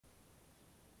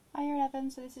Hi Year 11,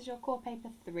 so this is your core paper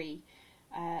 3.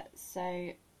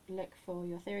 So look for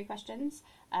your theory questions.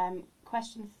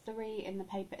 Question 3 in the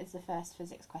paper is the first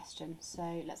physics question,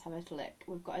 so let's have a little look.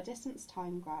 We've got a distance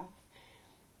time graph.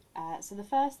 So the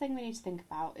first thing we need to think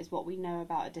about is what we know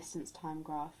about a distance time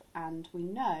graph, and we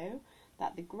know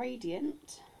that the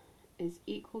gradient is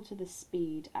equal to the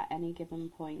speed at any given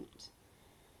point.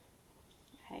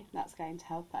 Okay, that's going to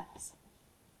help us.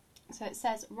 So it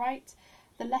says, write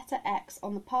the letter X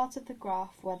on the part of the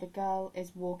graph where the girl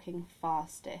is walking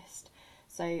fastest.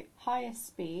 So highest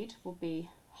speed will be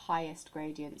highest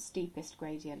gradient, steepest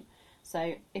gradient.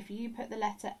 So if you put the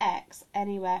letter X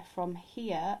anywhere from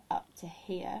here up to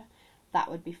here, that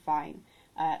would be fine.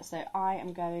 So I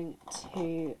am going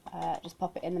to just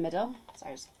pop it in the middle. So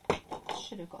I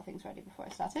should have got things ready before I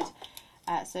started.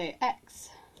 So X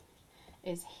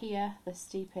is here, the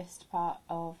steepest part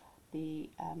of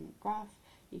the graph.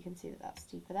 You can see that that's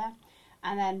steeper there.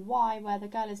 And then Y, where the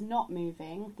girl is not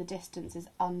moving, the distance is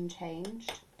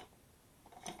unchanged.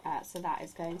 So that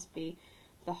is going to be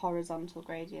the horizontal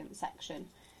gradient section.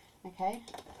 Okay,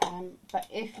 but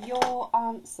if your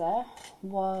answer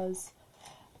was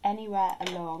anywhere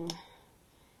along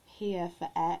here for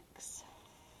X,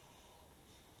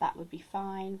 that would be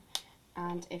fine.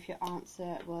 And if your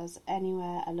answer was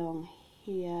anywhere along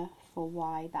here for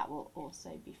Y, that will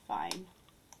also be fine.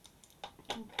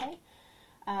 Okay,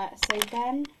 so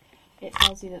then it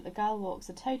tells you that the girl walks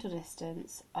a total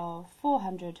distance of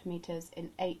 400 metres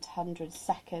in 800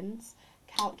 seconds.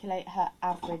 Calculate her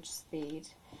average speed.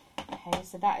 Okay,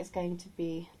 so that is going to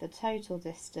be the total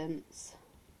distance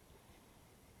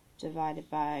divided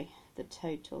by the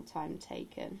total time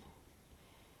taken.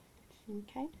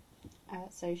 Okay,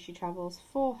 so she travels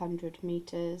 400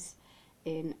 metres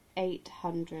in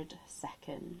 800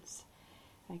 seconds.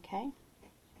 Okay.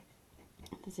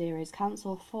 The zeros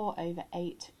cancel. 4 over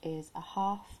 8 is a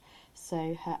half,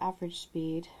 so her average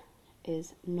speed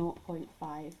is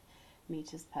 0.5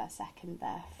 metres per second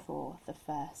there for the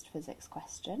first physics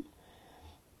question.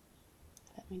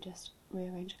 Let me just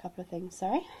rearrange a couple of things,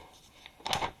 sorry.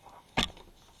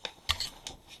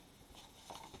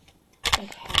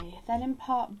 Okay, then in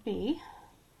part B,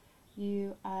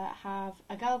 you have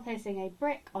a girl placing a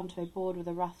brick onto a board with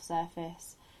a rough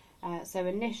surface. So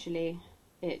initially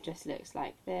it just looks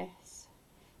like this.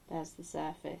 There's the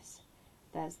surface,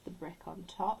 there's the brick on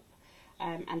top,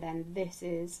 and then this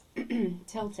is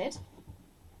tilted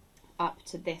up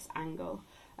to this angle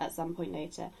at some point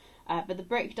later. But the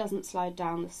brick doesn't slide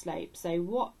down the slope. So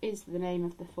what is the name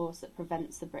of the force that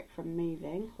prevents the brick from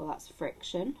moving? Well, that's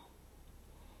friction.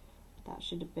 That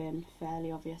should have been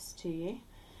fairly obvious to you.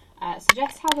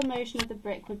 Suggest how the motion of the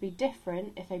brick would be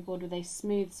different if a board with a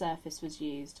smooth surface was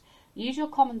used. Use your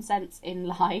common sense in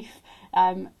life.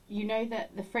 You know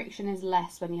that the friction is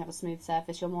less when you have a smooth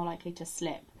surface. You're more likely to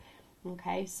slip.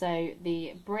 Okay, so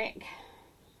the brick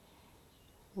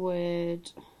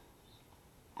would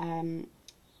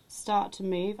start to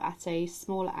move at a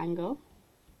smaller angle.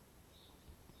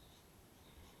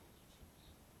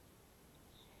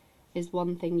 Is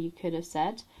one thing you could have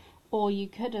said. Or you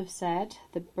could have said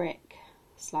the brick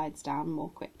slides down more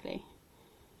quickly.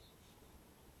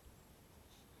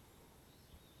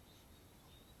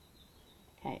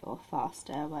 Okay, or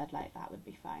faster, a word like that would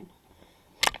be fine.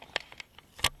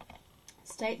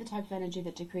 State the type of energy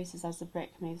that decreases as the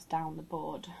brick moves down the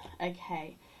board.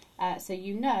 Okay, so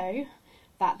you know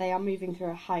that they are moving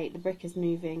through a height. The brick is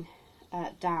moving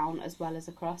down as well as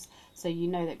across, so you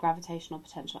know that gravitational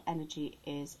potential energy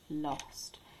is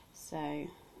lost. So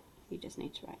you just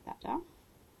need to write that down.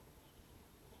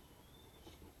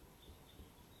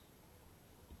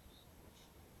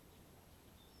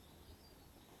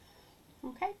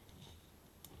 Okay,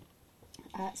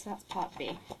 so that's part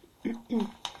B.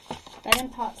 Then in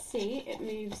part C, it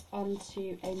moves on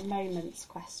to a moments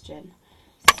question.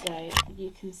 So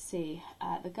you can see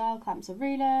the girl clamps a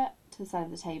ruler to the side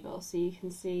of the table. So you can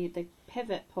see the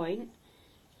pivot point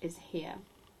is here.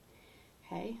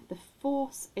 Okay, the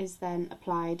force is then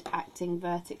applied acting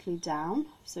vertically down.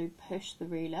 So push the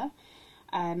ruler,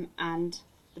 and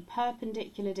the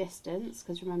perpendicular distance,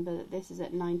 because remember that this is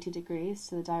at 90 degrees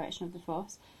to the direction of the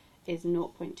force, is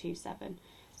 0.27.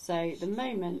 So the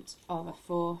moment of a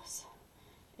force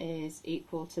is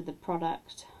equal to the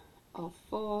product of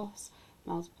force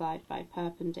multiplied by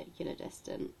perpendicular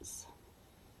distance.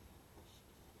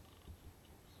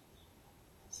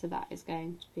 So that is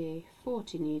going to be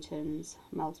 40 newtons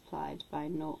multiplied by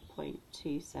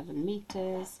 0.27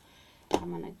 metres.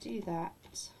 And when I do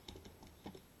that,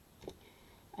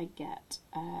 I get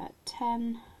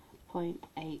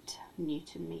 10.8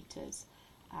 Newton meters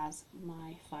as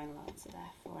my final answer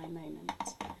there for a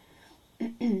moment.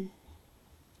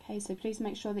 Okay, so please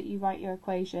make sure that you write your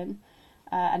equation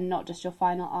and not just your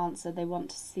final answer. They want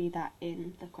to see that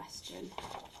in the question.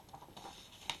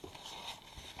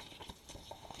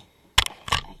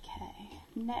 Okay,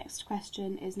 next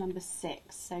question is number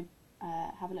 6. So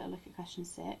have a little look at question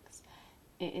 6.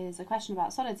 It is a question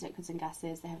about solids, liquids and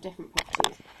gases. They have different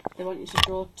properties. They want you to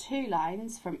draw 2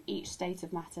 lines from each state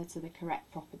of matter to the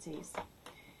correct properties.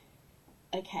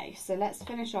 Okay, so let's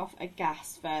finish off a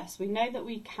gas first. We know that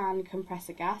we can compress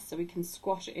a gas, so we can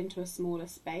squash it into a smaller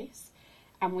space.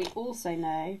 And we also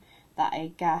know that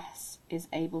a gas is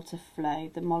able to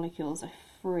flow. The molecules are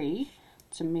free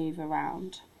to move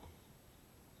around.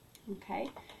 Okay,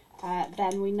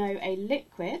 then we know a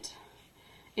liquid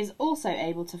is also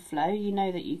able to flow. You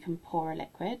know that you can pour a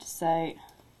liquid, so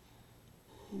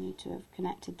you need to have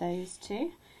connected those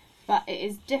two. But it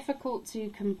is difficult to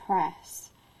compress.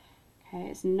 Okay,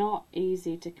 it's not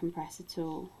easy to compress at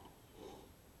all.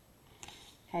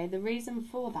 Okay, the reason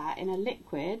for that, in a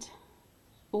liquid,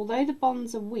 although the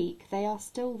bonds are weak, they are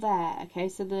still there. Okay,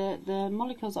 so the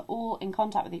molecules are all in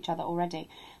contact with each other already.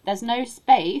 There's no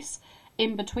space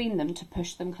in between them to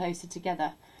push them closer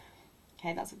together.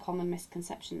 Okay, that's a common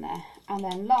misconception there. And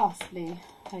then lastly,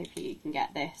 hopefully you can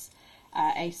get this,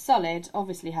 a solid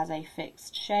obviously has a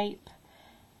fixed shape.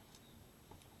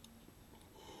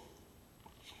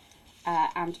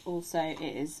 And also it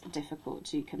is difficult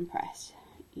to compress.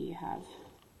 You have,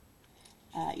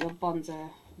 your bonds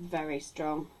are very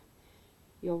strong.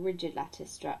 Your rigid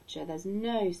lattice structure, there's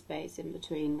no space in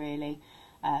between really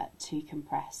to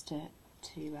compress to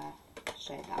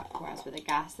show that. Whereas with a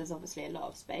gas, there's obviously a lot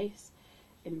of space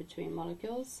in between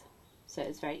molecules, so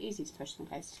it's very easy to push them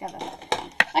close together.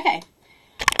 Okay.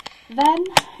 Then,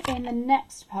 in the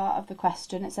next part of the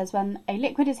question, it says when a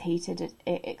liquid is heated,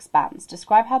 it expands.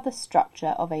 Describe how the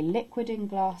structure of a liquid in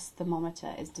glass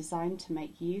thermometer is designed to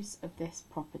make use of this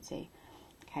property.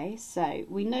 Okay, so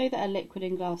we know that a liquid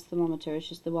in glass thermometer is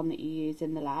just the one that you use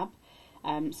in the lab.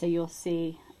 So you'll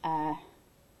see a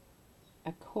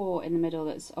core in the middle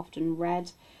that's often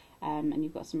red, and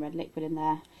you've got some red liquid in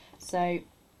there. So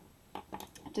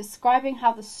describing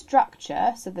how the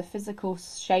structure, so the physical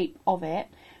shape of it,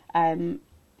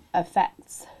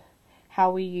 affects how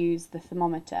we use the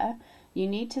thermometer, you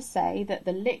need to say that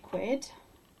the liquid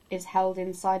is held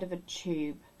inside of a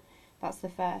tube. That's the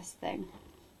first thing.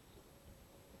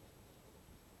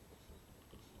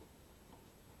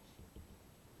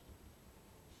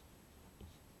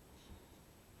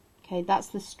 Okay, that's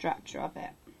the structure of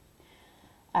it.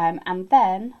 And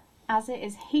then, as it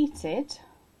is heated,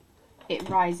 it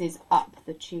rises up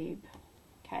the tube.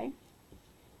 Okay.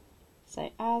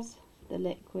 So as the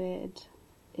liquid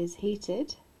is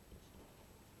heated,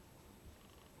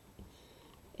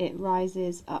 it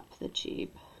rises up the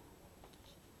tube,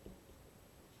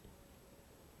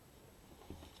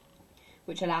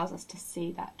 which allows us to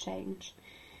see that change.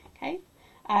 Okay,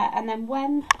 and then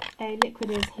when a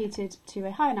liquid is heated to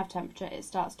a high enough temperature, it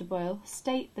starts to boil.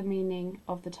 State the meaning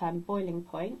of the term boiling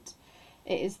point.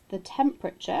 It is the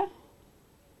temperature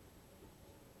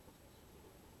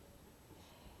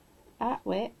at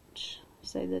which,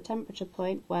 so the temperature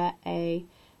point where a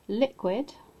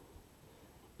liquid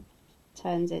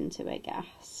turns into a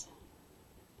gas.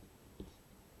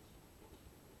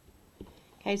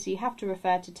 Okay, so you have to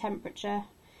refer to temperature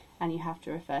and you have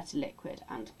to refer to liquid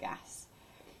and gas.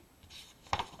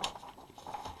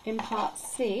 In part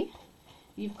C,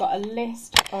 you've got a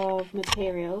list of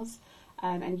materials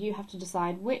and you have to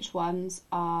decide which ones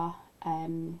are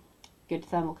good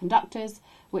thermal conductors,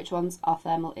 which ones are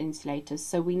thermal insulators.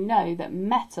 So we know that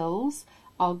metals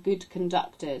are good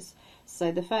conductors.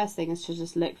 So the first thing is to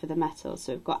just look for the metals.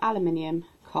 So we've got aluminium,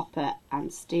 copper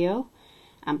and steel,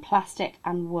 and plastic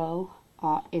and wool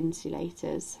are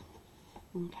insulators.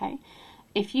 Okay,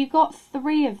 if you got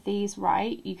 3 of these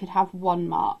right, you could have 1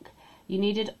 mark. You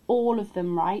needed all of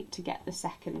them right to get the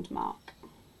second mark.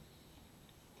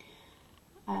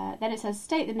 Then it says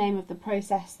state the name of the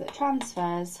process that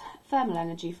transfers thermal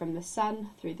energy from the sun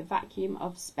through the vacuum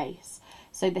of space.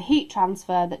 So the heat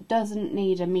transfer that doesn't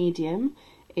need a medium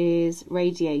is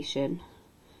radiation.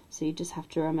 So you just have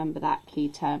to remember that key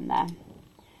term there.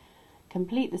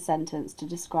 Complete the sentence to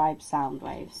describe sound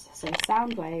waves. So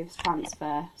sound waves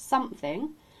transfer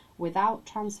something without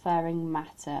transferring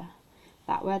matter.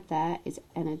 That word there is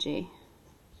energy.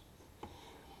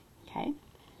 Okay.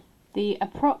 The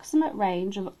approximate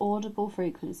range of audible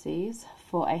frequencies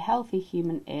for a healthy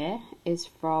human ear is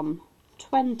from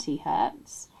 20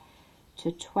 Hz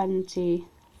to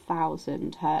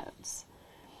 20,000 Hz.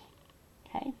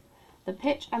 Okay. The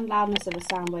pitch and loudness of a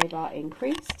sound wave are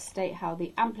increased. State how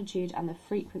the amplitude and the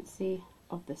frequency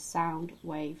of the sound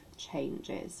wave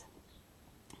changes.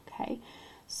 Okay,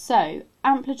 so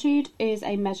amplitude is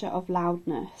a measure of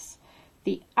loudness.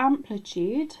 The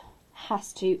amplitude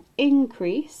has to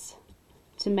increase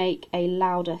to make a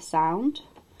louder sound.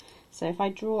 So if I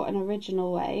draw an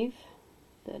original wave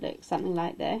that looks something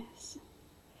like this,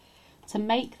 to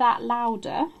make that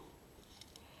louder,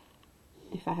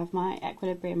 if I have my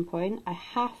equilibrium point, I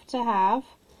have to have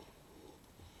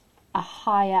a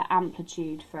higher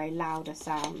amplitude for a louder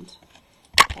sound.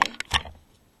 Okay,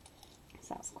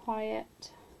 so that's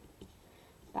quiet,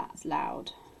 that's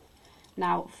loud.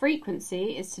 Now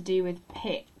frequency is to do with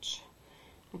pitch.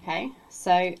 Okay,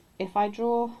 so if I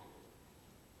draw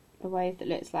a wave that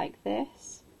looks like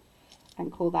this and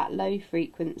call that low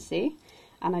frequency,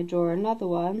 and I draw another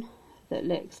one that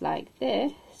looks like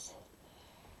this,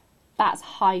 that's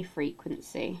high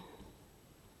frequency.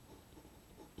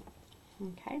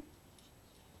 Okay,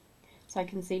 so I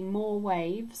can see more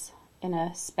waves in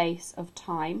a space of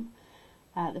time.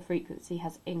 The frequency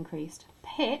has increased.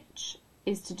 Pitch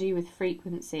is to do with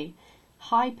frequency.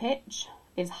 High pitch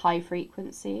is high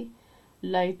frequency,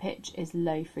 low pitch is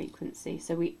low frequency.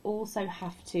 So we also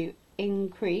have to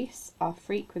increase our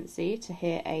frequency to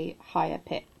hear a higher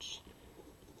pitch.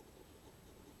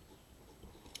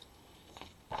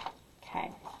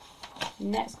 Okay,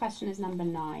 next question is number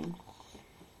 9.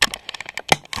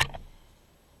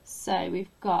 So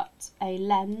we've got a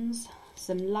lens,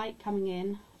 some light coming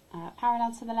in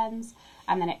parallel to the lens,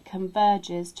 and then it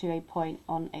converges to a point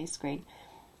on a screen.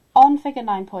 On figure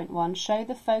 9.1, show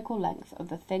the focal length of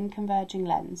the thin converging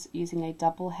lens using a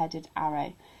double-headed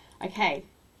arrow. Okay,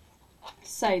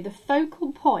 so the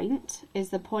focal point is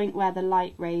the point where the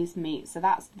light rays meet, so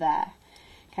that's there.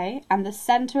 Okay, and the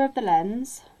centre of the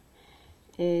lens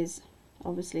is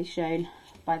obviously shown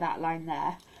by that line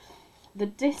there. The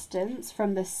distance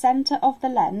from the centre of the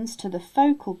lens to the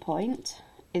focal point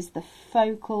is the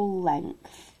focal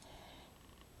length.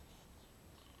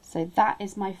 So that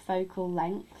is my focal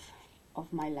length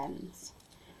of my lens.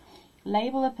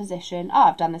 Label the position,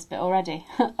 I've done this bit already,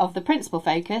 of the principal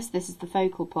focus. This is the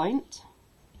focal point.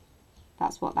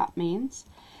 That's what that means,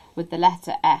 with the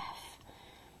letter F.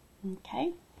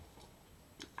 Okay.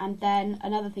 And then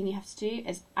another thing you have to do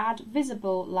is add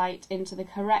visible light into the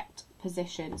correct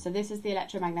position. So this is the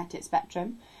electromagnetic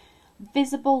spectrum.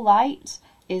 Visible light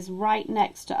is right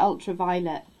next to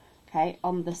ultraviolet, okay,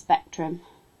 on the spectrum.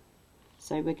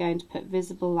 So we're going to put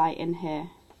visible light in here.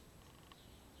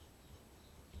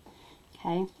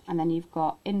 Okay, and then you've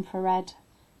got infrared,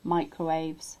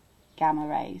 microwaves, gamma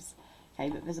rays. Okay,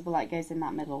 but visible light goes in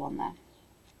that middle one there.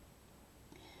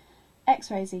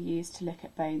 X-rays are used to look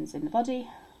at bones in the body.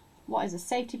 What is a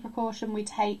safety precaution we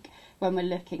take when we're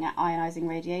looking at ionising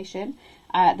radiation?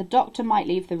 The doctor might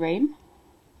leave the room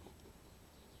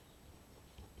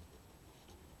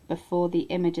before the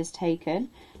image is taken,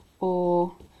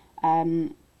 or a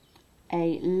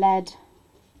lead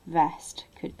vest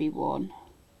could be worn.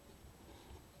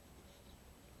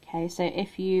 Okay, so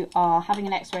if you are having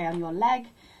an X-ray on your leg,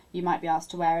 you might be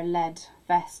asked to wear a lead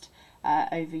vest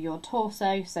over your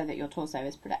torso so that your torso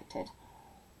is protected.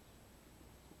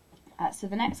 So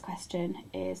the next question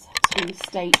is to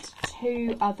state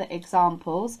 2 other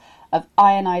examples of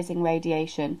ionising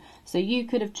radiation. So you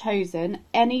could have chosen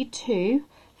any 2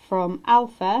 from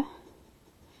alpha.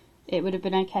 It would have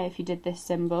been okay if you did this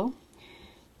symbol,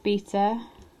 beta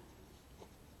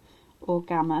or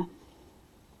gamma.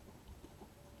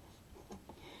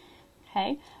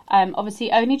 Okay,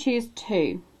 obviously only choose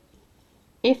 2.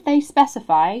 If they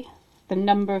specify the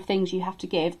number of things you have to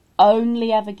give,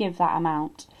 only ever give that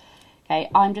amount. Okay,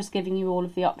 I'm just giving you all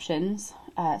of the options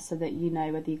so that you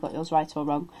know whether you got yours right or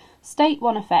wrong. State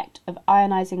 1 effect of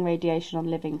ionising radiation on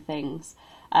living things.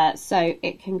 So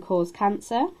it can cause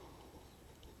cancer.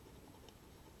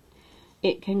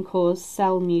 It can cause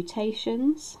cell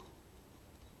mutations.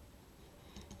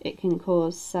 It can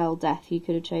cause cell death. You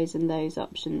could have chosen those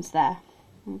options there.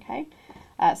 Okay,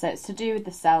 so it's to do with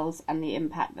the cells and the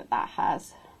impact that that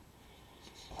has.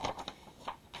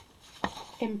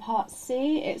 In part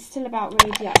C, it's still about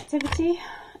radioactivity.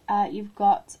 You've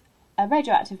got a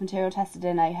radioactive material tested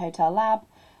in a hotel lab.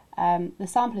 The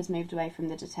sample is moved away from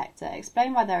the detector.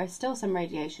 Explain why there is still some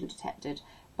radiation detected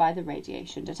by the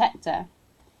radiation detector.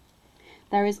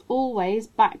 There is always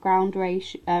background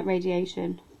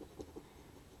radiation.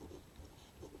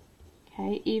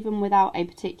 Okay, even without a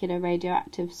particular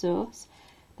radioactive source,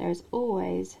 there is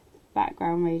always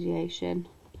background radiation.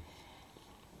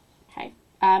 Okay,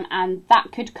 and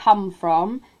that could come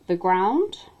from the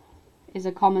ground, is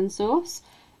a common source.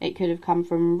 It could have come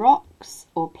from rocks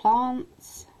or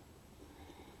plants,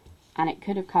 and it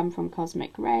could have come from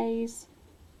cosmic rays.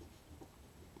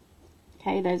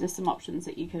 Okay, those are some options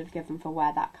that you could have given for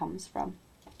where that comes from.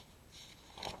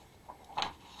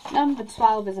 Number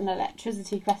 12 is an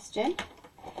electricity question.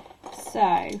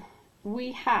 So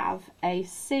we have a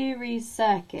series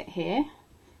circuit here.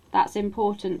 That's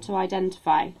important to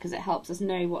identify because it helps us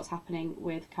know what's happening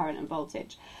with current and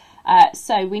voltage.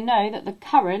 So we know that the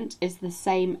current is the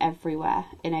same everywhere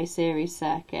in a series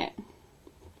circuit.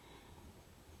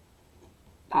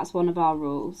 That's one of our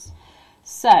rules.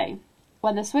 So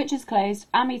when the switch is closed,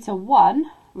 ammeter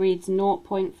 1 reads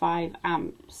 0.5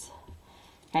 amps.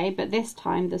 Okay, but this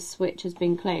time the switch has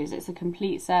been closed. It's a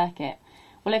complete circuit.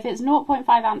 Well, if it's 0.5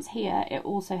 amps here, it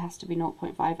also has to be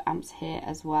 0.5 amps here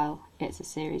as well. It's a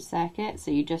series circuit,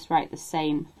 so you just write the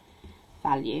same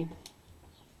value.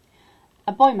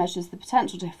 A boy measures the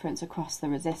potential difference across the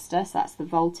resistor, so that's the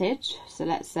voltage. So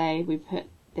let's say we put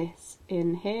this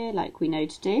in here like we know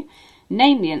to do.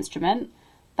 Name the instrument.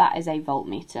 That is a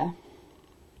voltmeter.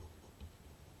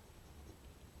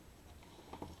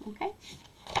 Okay.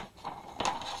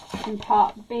 In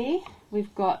part B,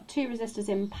 we've got two resistors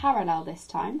in parallel this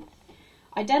time.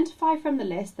 Identify from the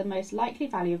list the most likely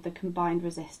value of the combined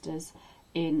resistors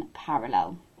in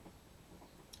parallel.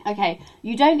 Okay,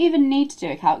 you don't even need to do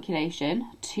a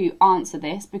calculation to answer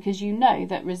this because you know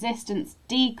that resistance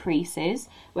decreases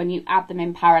when you add them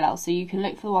in parallel, so you can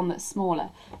look for the one that's smaller.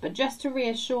 But just to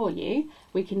reassure you,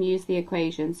 we can use the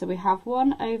equation. So we have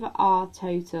 1 over R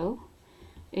total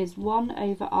is 1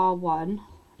 over R1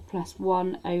 plus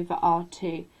 1 over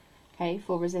R2, okay,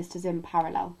 for resistors in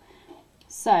parallel.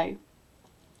 So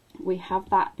we have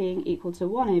that being equal to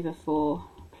 1 over 4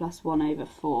 plus 1 over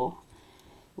 4,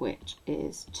 which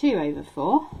is 2 over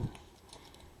 4,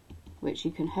 which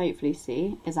you can hopefully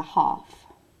see is a half.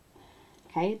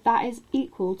 Okay, that is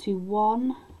equal to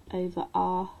 1 over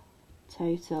R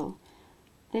total.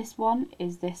 This one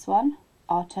is this one,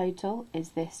 R total is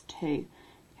this 2.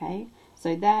 Okay,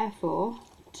 so therefore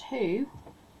 2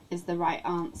 is the right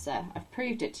answer. I've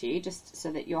proved it to you just so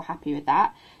that you're happy with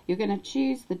that. You're going to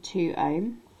choose the 2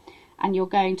 ohm and you're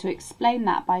going to explain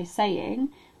that by saying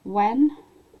when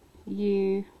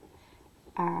you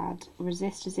add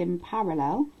resistors in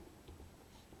parallel,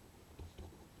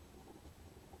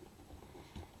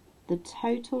 the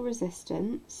total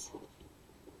resistance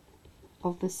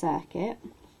of the circuit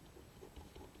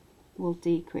will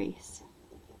decrease.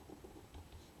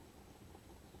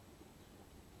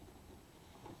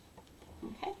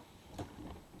 Okay.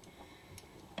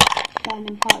 Then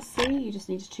in part C, you just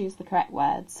need to choose the correct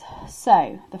words.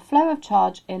 So, the flow of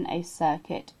charge in a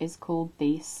circuit is called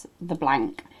the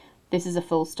blank. This is a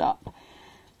full stop.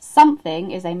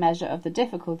 Something is a measure of the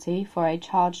difficulty for a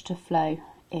charge to flow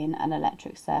in an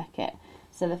electric circuit.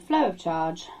 So the flow of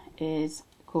charge is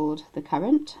called the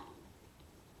current,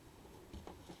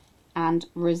 and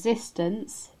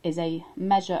resistance is a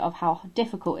measure of how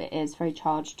difficult it is for a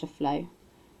charge to flow.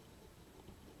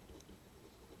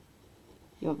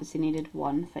 You obviously needed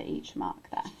 1 for each mark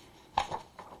there.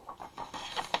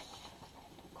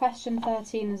 Question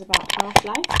 13 is about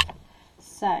half-life.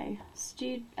 So,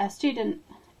 student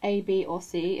A, B or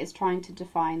C is trying to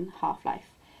define half-life.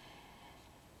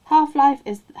 Half-life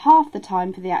is half the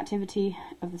time for the activity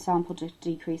of the sample to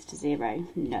decrease to 0.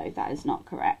 No, that is not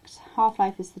correct.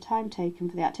 Half-life is the time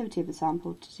taken for the activity of the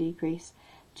sample to decrease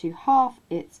to half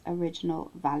its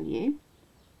original value.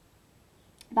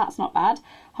 That's not bad.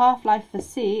 Half-life for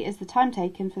C is the time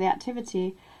taken for the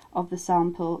activity of the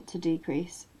sample to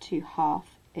decrease to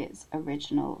half its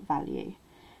original value.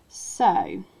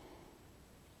 So,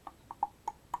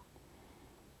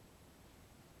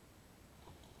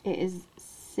 it is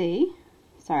C.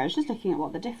 Sorry, I was just looking at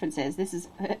what the difference is.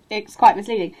 It's quite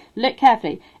misleading. Look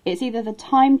carefully. It's either the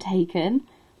time taken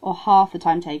or half the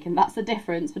time taken. That's the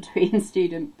difference between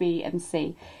student B and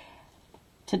C.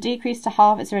 To decrease to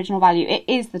half its original value, it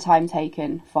is the time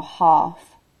taken for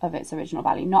half of its original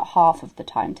value, not half of the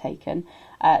time taken.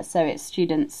 So it's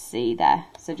student C there.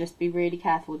 So just be really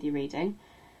careful with your reading.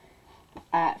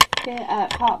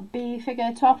 Part B, figure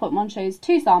 12.1 shows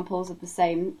 2 samples of the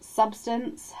same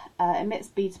substance, emits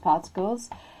beta particles.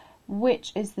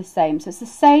 Which is the same? So it's the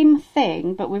same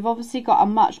thing, but we've obviously got a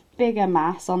much bigger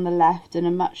mass on the left and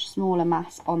a much smaller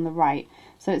mass on the right.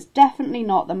 So it's definitely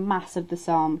not the mass of the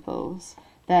samples.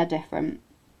 They're different.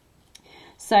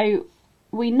 So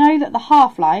we know that the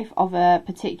half-life of a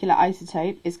particular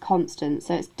isotope is constant,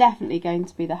 so it's definitely going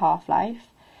to be the half-life.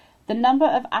 The number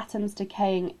of atoms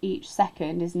decaying each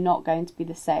second is not going to be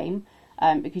the same.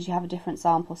 because you have a different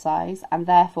sample size, and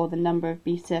therefore the number of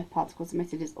beta particles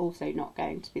emitted is also not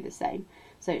going to be the same.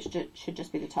 So it should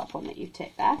just be the top one that you've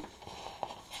ticked there.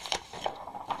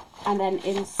 And then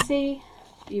in C,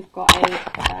 you've got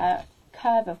a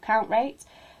curve of count rate.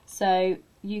 So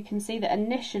you can see that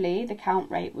initially the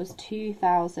count rate was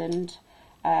 2,000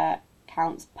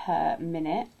 counts per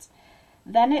minute.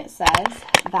 Then it says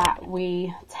that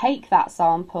we take that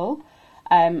sample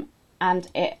and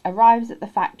it arrives at the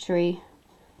factory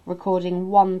recording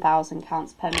 1,000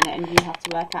 counts per minute, and you have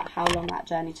to work out how long that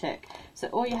journey took. So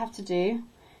all you have to do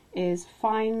is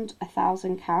find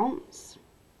 1,000 counts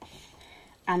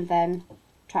and then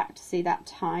track to see that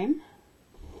time,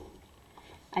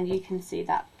 and you can see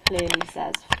that clearly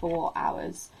says 4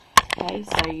 hours. Okay,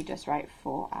 so you just write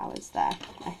 4 hours there.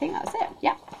 I think that's it.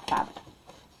 Yeah, fab.